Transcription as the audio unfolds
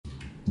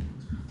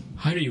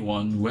Hi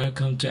everyone,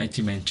 welcome to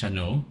IT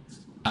channel.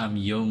 I'm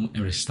Young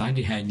and excited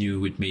to have you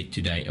with me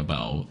today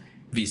about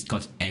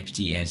VSCode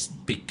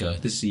Fzf picker.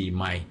 This is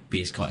my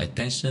VSCode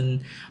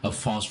extension, a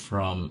force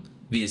from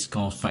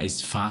VSCode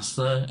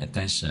Fzf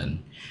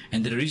extension.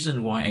 And the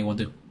reason why I want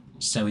to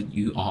share with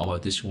you all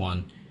about this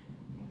one.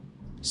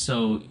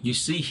 So you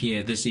see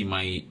here, this is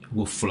my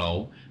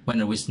workflow.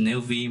 When I was new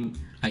Vim,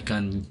 I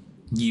can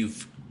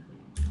use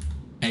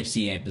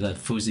Fzf the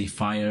fuzzy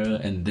file,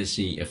 and this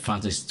is a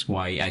fastest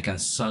way I can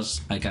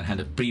search. I can have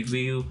a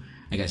preview.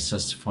 I can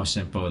search, for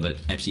example, the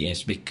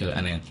Fzf picker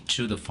and then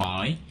choose the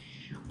file.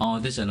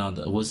 Or this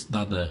another was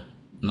another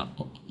not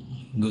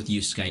good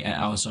use case. I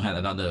also had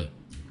another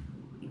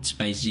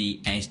space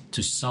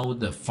to show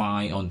the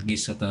file on Git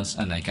status,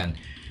 and I can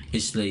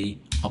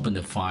easily open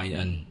the file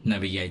and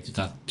navigate to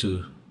that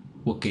to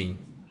working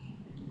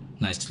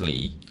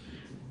nicely.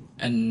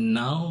 And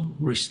now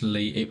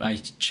recently, if I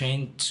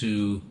change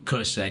to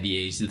cursor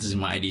IDEs, this is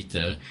my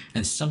editor,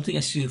 and something I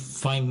should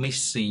find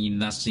missing,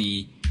 that's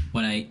the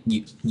when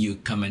you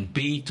command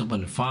B to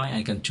open the file,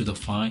 I can choose the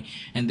file.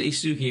 And the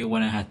issue here,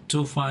 when I had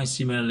two files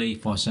similarly,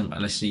 for example,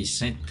 let's see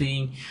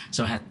setting,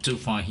 so I had two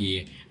files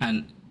here,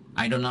 and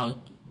I don't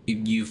know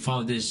if you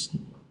found this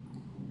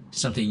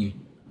something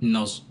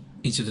not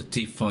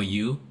intuitive for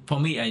you. For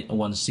me, I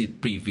want to see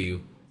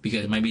preview,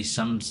 because maybe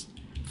some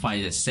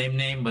file the same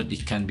name but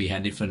it can be a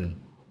different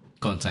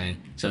content.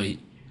 So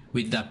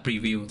with that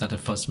preview, that's the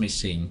first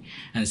missing.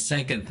 And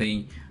second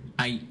thing,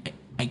 I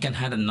can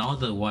have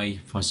another way.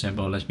 For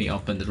example, let me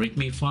open the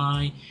readme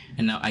file,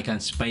 and now I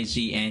can space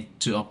GS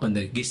to open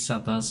the Git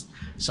status.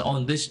 So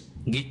on this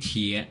Git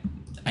here,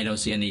 I don't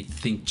see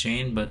anything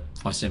change, but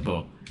for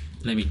example,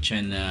 let me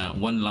change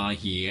one line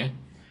here.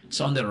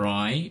 So on the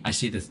right, I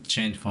see the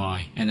change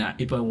file, and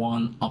if I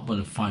want to open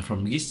the file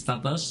from Git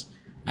status,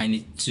 I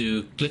need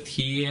to click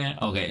here.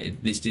 Okay,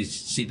 this is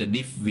see the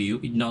diff view.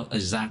 It's not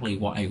exactly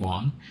what I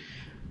want.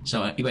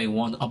 So if I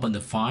want to open the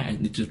file, I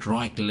need to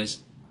right click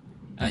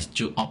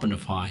to open the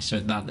file, so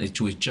that it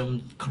will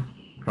jump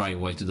right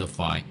away to the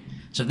file.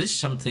 So this is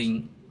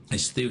something I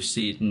still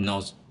see it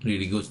not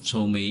really good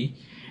to me.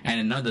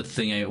 And another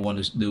thing I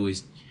want to do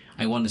is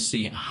I want to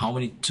see how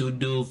many to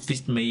do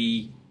fit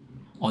me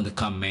on the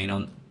command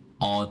on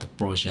all the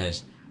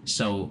process.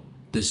 So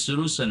the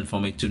solution for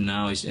me to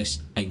now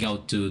is I go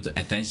to the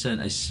attention,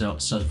 I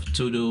search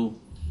to do.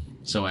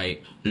 So I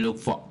look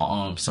for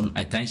some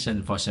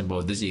attention. For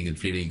example, this is a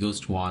really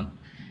good one.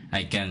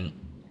 I can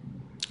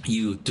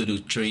use to do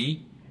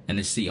tree and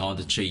I see all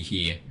the tree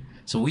here.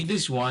 So with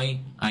this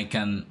way, I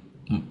can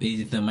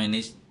easily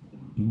manage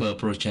per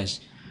process,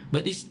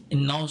 but it's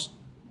not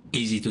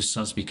easy to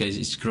search because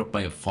it's grouped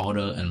by a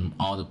folder and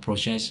all the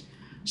process.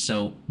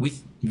 So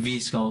with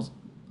VSCode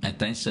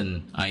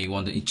attention, I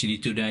want to introduce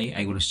today.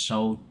 I will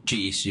show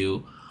three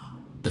issues.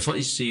 The first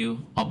issue,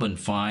 open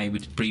file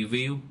with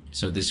preview.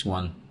 So this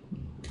one.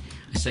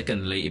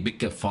 Secondly, a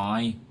bigger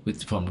file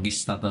with from Git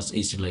status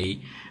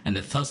easily. And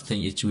the third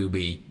thing, it will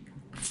be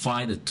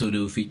find the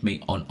to-do fit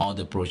me on all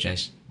the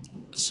projects.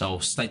 So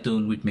stay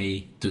tuned with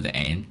me to the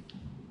end.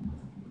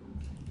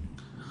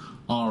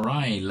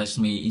 Alright, let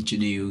me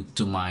introduce you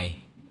to my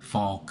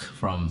fork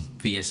from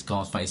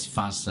VSCode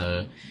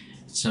Fzf.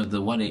 So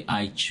the what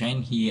I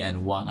change here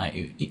and what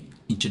I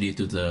introduce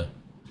to the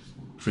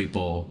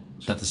repo,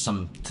 that is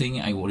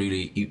something I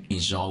really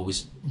enjoy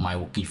with my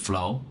working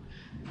flow.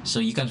 So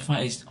you can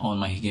find it on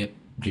my Git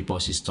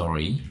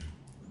repository.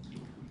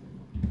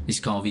 It's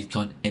called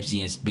VSCode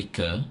Fzf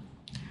picker.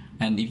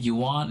 And if you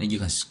want, you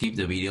can skip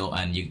the video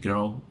and you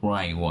go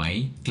right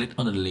away. Click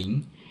on the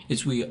link.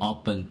 It will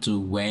open to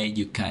where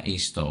you can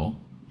install.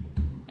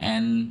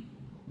 And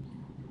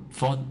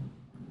for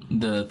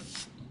the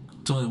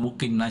to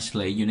working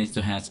nicely, you need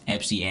to have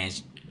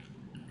Fzf,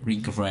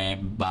 ring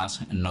bash,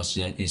 and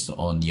Node.js installed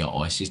on your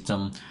OS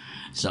system.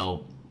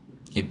 So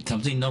if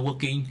something not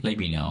working, let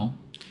me know.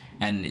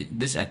 And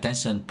this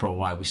extension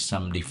provides with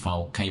some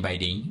default key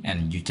binding,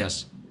 and you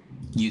just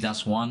use that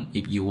one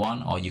if you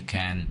want, or you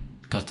can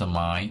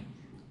customize.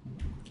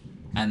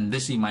 And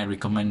this is my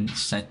recommend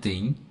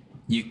setting.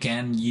 You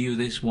can use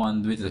this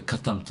one with the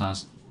custom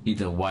task.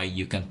 Either way,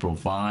 you can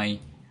provide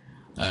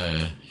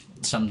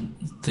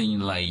something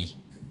like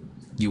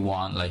you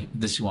want, like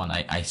this one.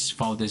 I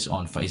found this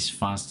on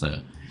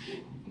Fzf.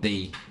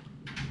 They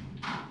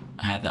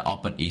had the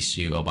open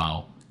issue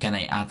about can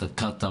I add a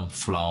custom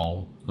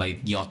flow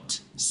like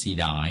yacht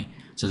CDI.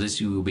 So this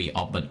will be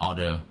open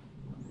other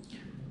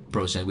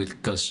process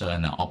with cursor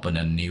and open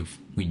a new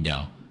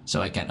window.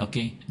 So I can,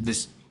 okay,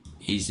 this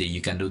easy. You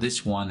can do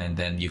this one and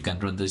then you can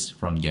run this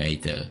from your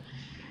editor.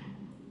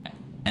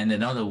 And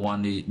another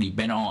one is the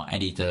banner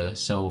editor.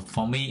 So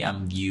for me,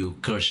 I'm use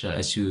cursor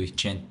as you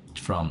change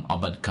from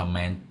open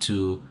command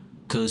to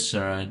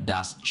cursor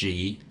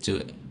 -G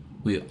to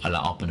will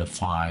allow open the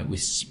file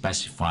with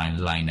specified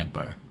line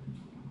number.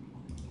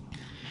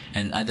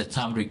 And at the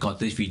time I record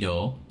this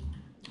video,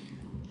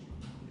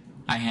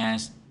 I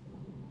had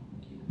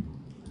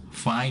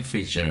 5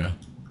 features,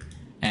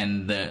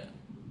 and the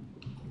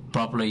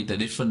probably the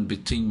difference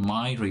between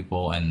my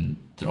repo and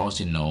the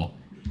original.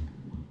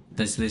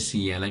 Let's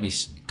see here. Let me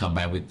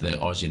compare with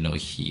the original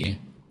here.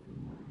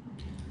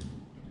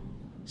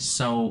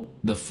 So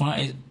the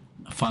file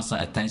faster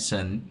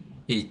attention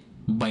is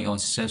based on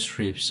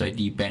self-script, so it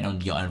depends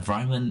on your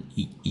environment,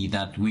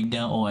 either Windows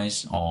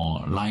OS or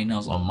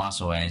Linux or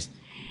Mac OS.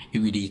 It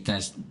will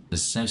detect the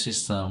self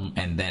system,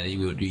 and then it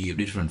will do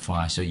different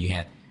files. So you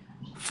have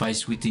file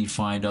switching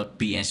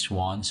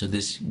file.ps1, so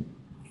this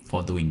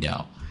for the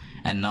Windows,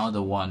 and now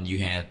the one you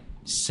have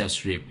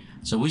self-script.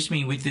 So which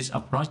means with these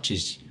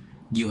approaches,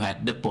 you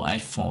have double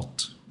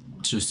effort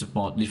to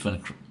support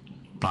different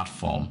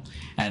platform,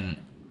 and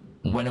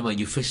whenever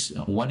you fix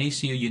one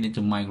issue, you need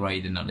to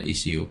migrate another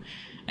issue,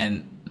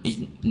 and it's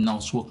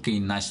not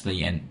working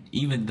nicely. And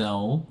even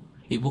though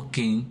it's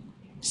working,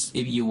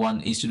 if you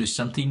want to introduce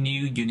something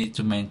new, you need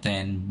to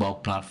maintain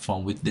both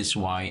platforms. With this,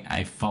 why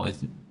I found it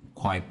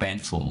quite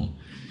painful.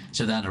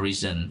 So that's the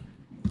reason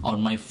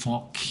on my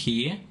fork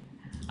here,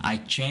 I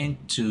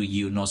changed to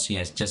use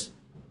Node.js, just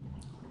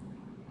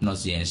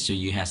Node.js. So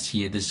you have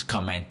here this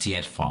command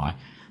ts file,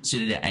 so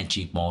the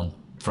entry point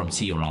from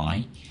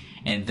CLI.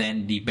 And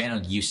then depending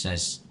on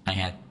users, I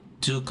had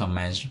two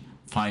commands: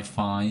 file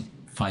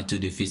to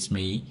do fix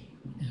me,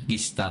 git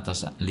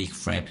status, leak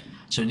frame.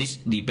 So this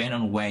depends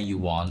on where you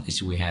want.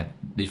 Is we have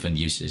different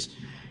uses,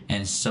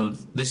 and so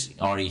this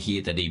already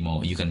here the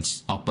demo. You can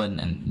open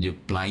and you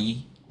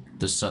play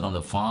to search on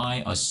the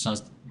file or search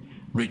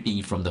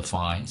reading from the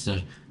file. So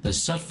the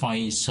search file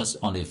is search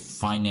on the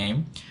file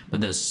name,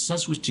 but the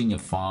search within the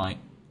file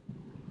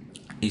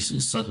is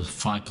search the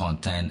file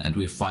content, and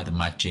we find the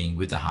matching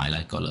with the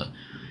highlight color.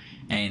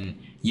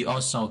 And you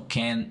also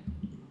can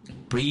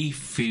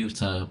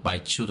pre-filter by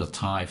choose the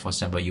type. For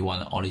example, you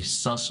want to only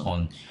search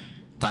on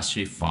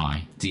TypeScript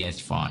file, TS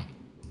file.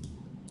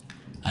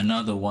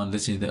 Another one,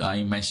 this is the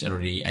I mentioned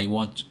already. I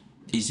want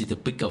easy to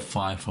pick up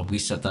file from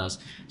git status.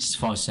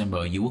 For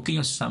example, you're working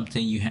on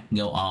something, you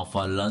go out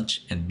for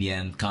lunch and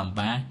then come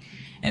back,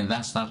 and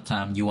that's that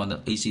time you want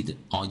to easy to,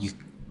 or you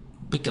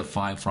pick a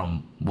file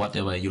from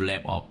whatever you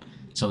left off.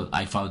 So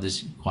I found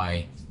this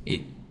quite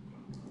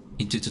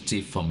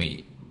intuitive for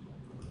me.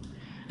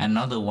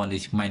 Another one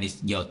is manage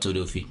your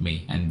to-do with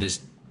me, and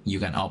this you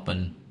can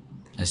open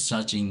and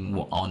searching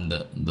on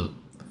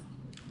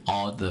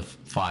all the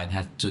file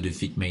has to-do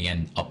with me,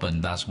 and open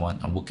that one.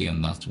 I'm working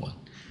on that one.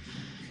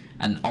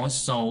 And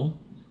also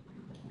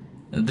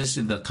this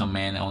is the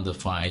command on the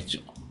file.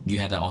 You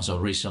have also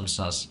resume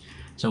search,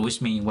 so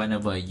which means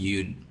whenever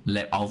you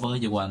left over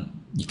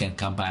you can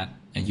come back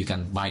and you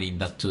can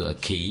bind that to a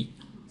key,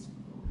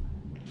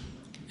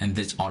 and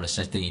this all the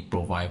settings it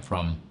provides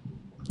from.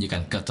 You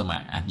can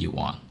customize as you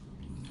want.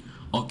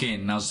 Okay,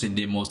 now it's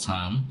demo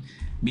time.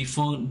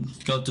 Before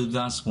go to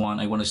that one,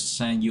 I want to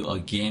send you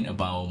again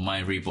about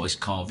my repo. It's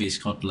called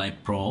VSCode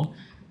Lite Pro.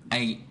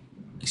 I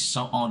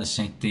saw all the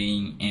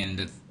settings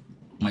and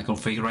my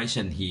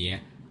configuration here,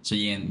 so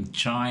you can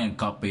try and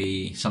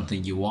copy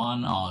something you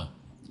want or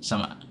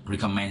some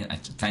recommended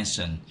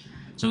attention.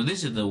 So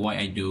this is the way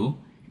I do,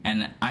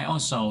 and I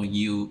also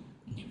use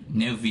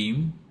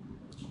NeoVim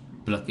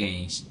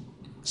plugins.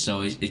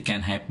 So it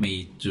can help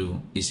me to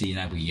easily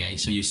navigate.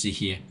 So you see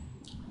here,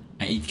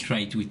 I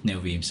integrate with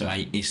NeoVim. So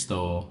I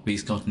install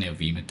VSCode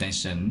NeoVim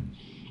attention,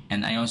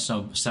 and I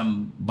also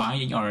some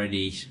buying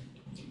already.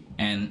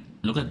 And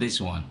look at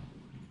this one.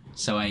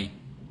 So I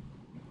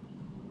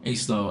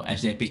install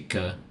FJ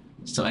Picker,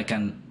 so I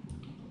can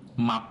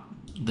map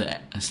the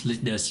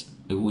leaders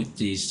with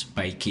this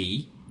by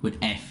key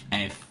with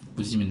FF,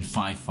 which means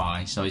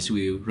file. So it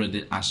will run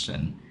the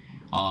action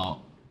or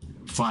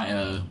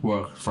file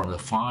work from the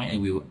file,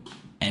 and we will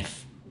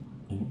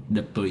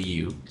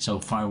FW, so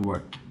file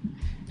work.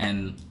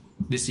 And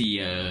this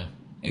is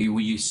when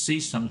you see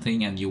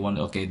something and you want,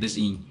 okay, this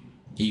in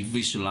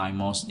visualize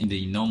mode, in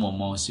the normal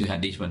mode you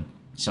have different,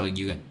 so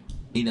you can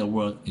in the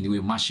work and you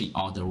will match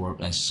all the work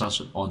and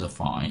search all the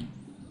file.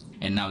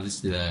 And now this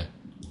is the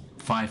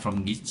file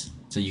from Git,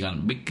 so you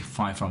can pick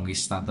file from Git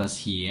status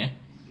here,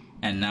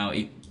 and now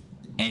it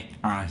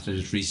FR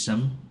to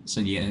resume. So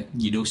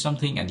you do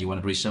something and you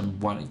want to resume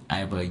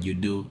whatever you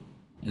do,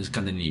 is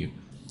continue.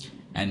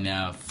 And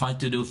file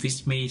to do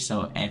fix me,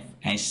 so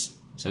FS,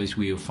 so it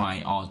will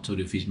find all to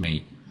do fix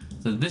me.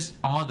 So this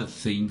all the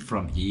thing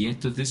from here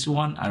to this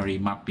one are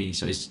remapping,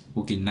 so it's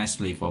working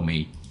nicely for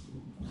me.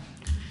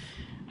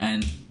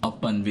 And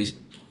open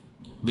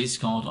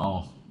VSCode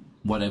or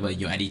whatever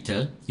your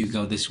editor, you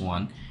go this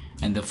one,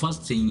 and the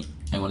first thing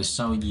I want to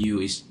show you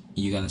is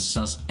you can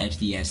search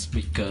FTS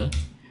Picker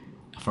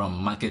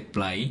from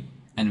Marketplace,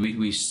 and we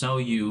will show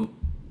you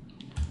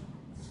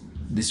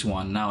this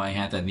one. Now I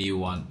had a new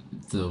one.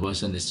 The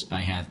version is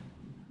I had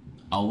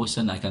our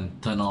version. I can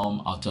turn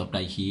on auto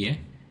update here,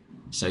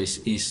 so it's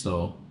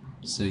installed.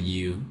 So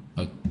you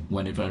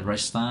whenever I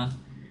restart,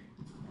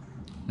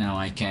 now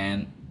I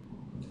can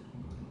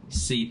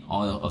see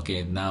all.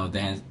 Okay, now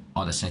there's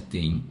all the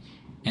setting,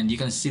 and you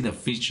can see the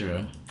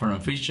feature from the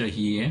feature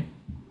here.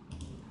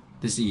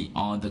 This is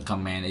all the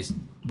command is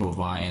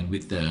provided, and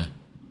with the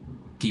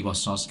keyboard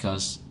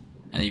shortcuts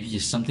And if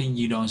it's something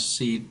you don't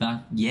see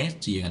that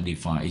yet, you can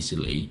define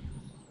easily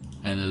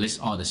and list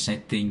all the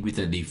settings with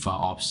the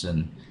default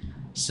option.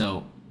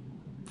 So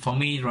for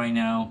me right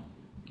now,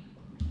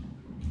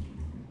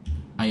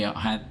 I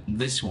had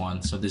this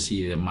one. So this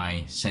is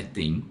my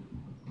setting.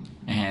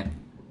 I had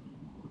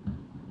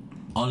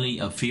only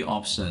a few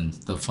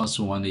options. The first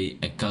one is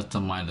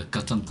customize the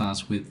custom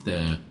task with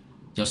the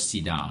just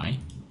CDI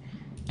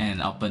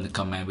and open the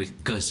command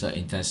with cursor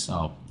instead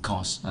of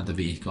cost at the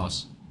VS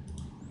cost.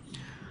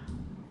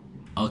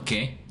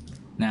 Okay,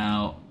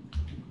 now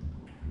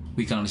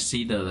we're gonna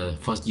see the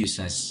first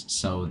usage.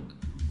 So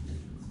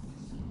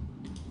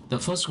the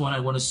first one I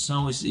want to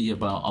show is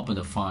about open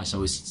the file.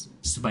 So it's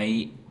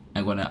space.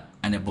 I'm gonna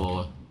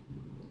enable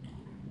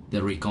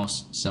the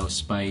records. So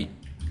space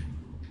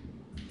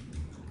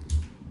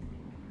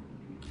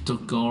to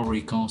go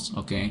records.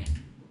 Okay,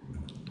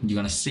 you're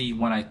gonna see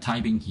what I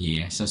typing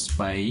here. So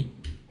space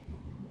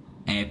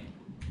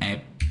app.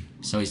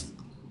 So it's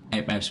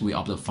apps we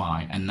open the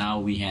file, and now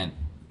we had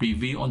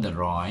preview on the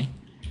right,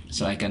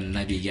 so I can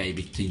navigate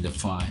between the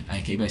file.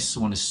 Okay, if I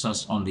want to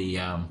search on the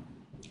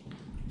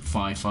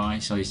file,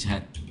 so it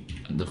had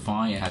the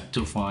file. I had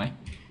two files,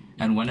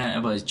 and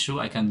whenever I choose,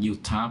 I can use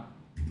tab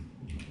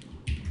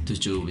to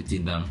choose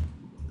between them.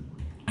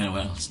 And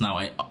well, now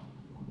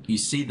you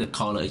see the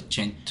color is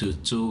changed to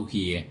two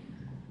here,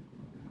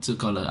 two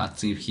color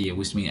active here,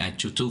 which means I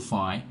choose two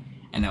files,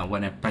 and now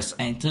when I press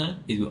enter,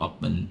 it will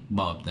open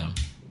both of them.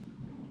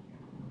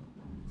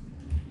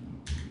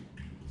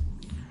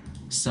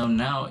 So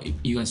now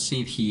you can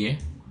see it here,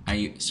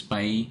 I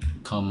space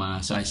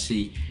comma, so I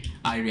see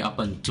I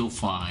reopen two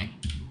files.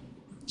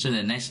 So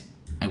the next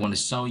I want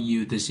to show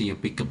you this here,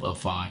 pick up a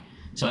file.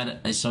 So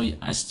I show you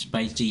as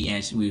space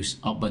gs will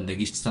open the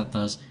git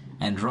status,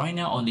 and right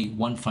now only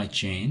one file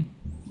chain.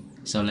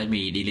 So let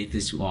me delete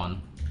this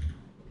one.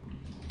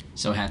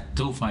 So I had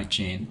two file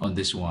chain on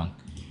this one,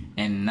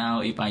 and now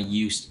if I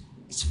use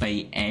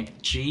space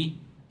fg,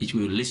 it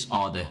will list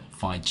all the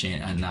file chain.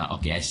 And now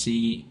okay, I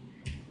see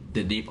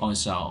the div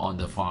also on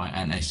the file,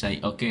 and I say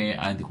okay,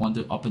 I want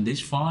to open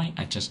this file.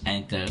 I just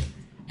enter,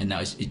 and now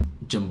it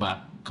jump back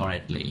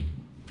correctly.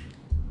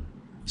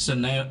 So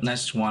now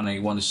next one I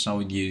want to show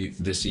you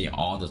this is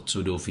all the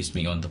to-do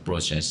fixing on the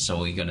process.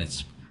 So we're gonna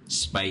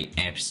space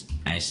apps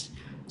as.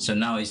 So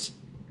now it's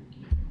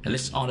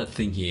list all the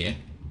thing here.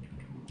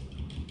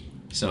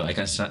 So I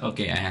can say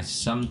okay, I have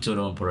some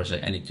to-do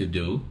project I need to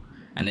do,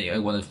 and I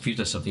want to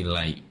filter something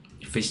like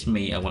fix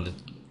me. I want to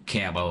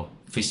care about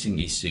fixing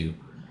issue.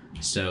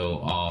 So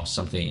or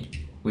something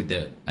with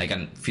the I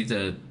can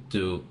filter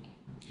to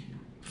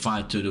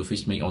file to do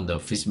fix me on the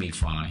fix me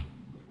file.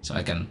 So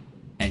I can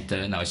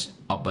enter. Now it's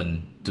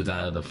open to the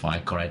other file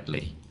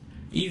correctly.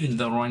 Even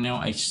though right now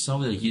I saw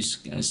the use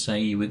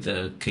say with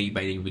the key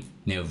binding with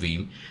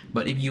NeoVim,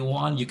 but if you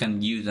want, you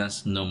can use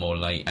as normal.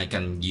 Like I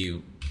can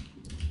use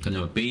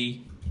Control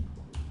B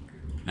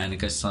and it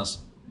can search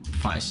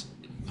files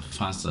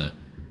faster.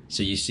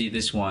 So you see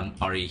this one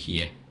already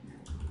here.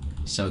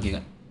 So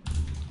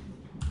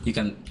you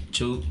can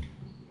choose.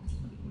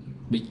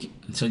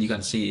 So you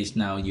can see is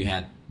now you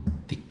had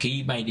the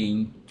key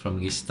binding from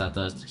this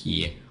status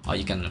here, or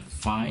you can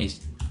find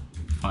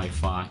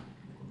file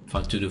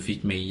for to do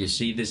fit me. You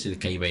see this is the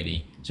key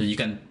binding, so you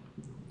can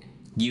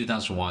use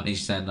that one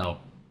instead of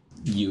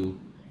your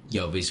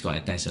VSCode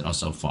extension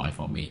also file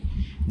for me.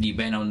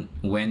 Depend on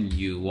when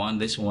you want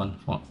this one.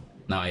 For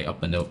now I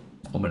open the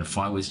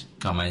file with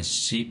Command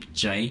Shift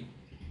J,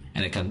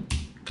 and I can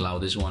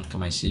close this one.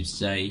 Command Shift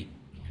J.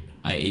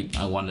 If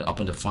I want to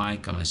open the file,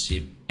 Command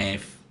Shift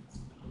F.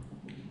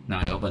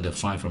 Now I open the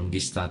file from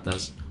git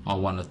status. I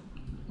want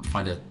to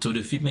find the to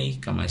do fit me,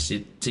 Command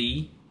Shift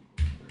T.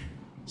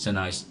 So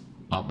now it's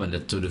open the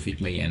to do fit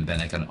me, and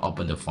then I can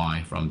open the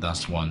file from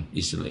that one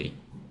easily.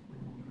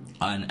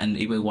 And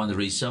if I want to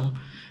resume,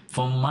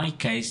 for my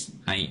case,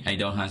 I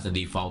don't have the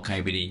default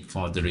KBD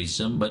for the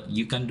resume, but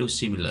you can do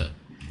similar.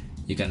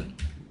 You can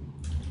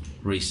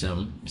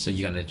resume, so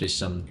you can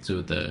resume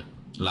to the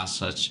last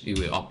search. It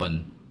will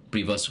open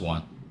previous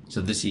one.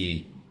 So this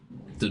is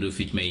to do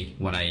fit me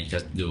what I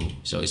just do.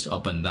 So it's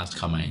open that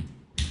command.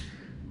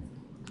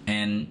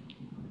 And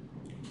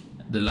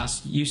the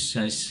last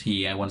usage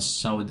here, I want to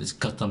show this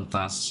custom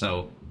task.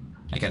 So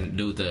I can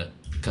do the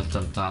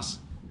custom task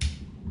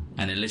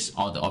and it lists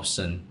all the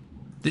options.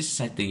 This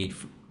setting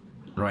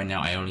right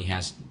now I only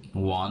has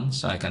one,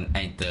 so I can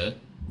enter.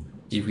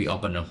 If we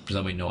open a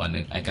terminal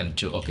and I can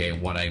choose okay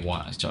what I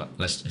want. So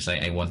let's say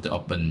I want to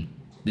open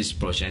this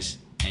process,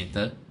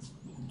 enter.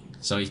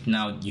 So it's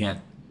now you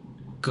have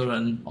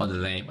current on the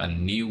left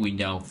and new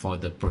window for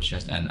the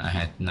process, and I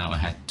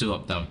had two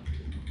of them.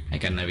 I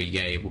can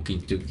navigate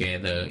working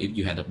together. If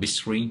you had a big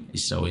screen,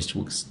 it always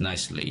works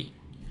nicely.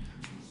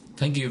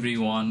 Thank you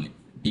everyone.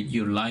 If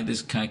you like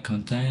this kind of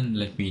content,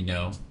 let me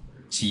know.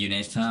 See you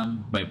next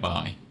time. Bye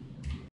bye.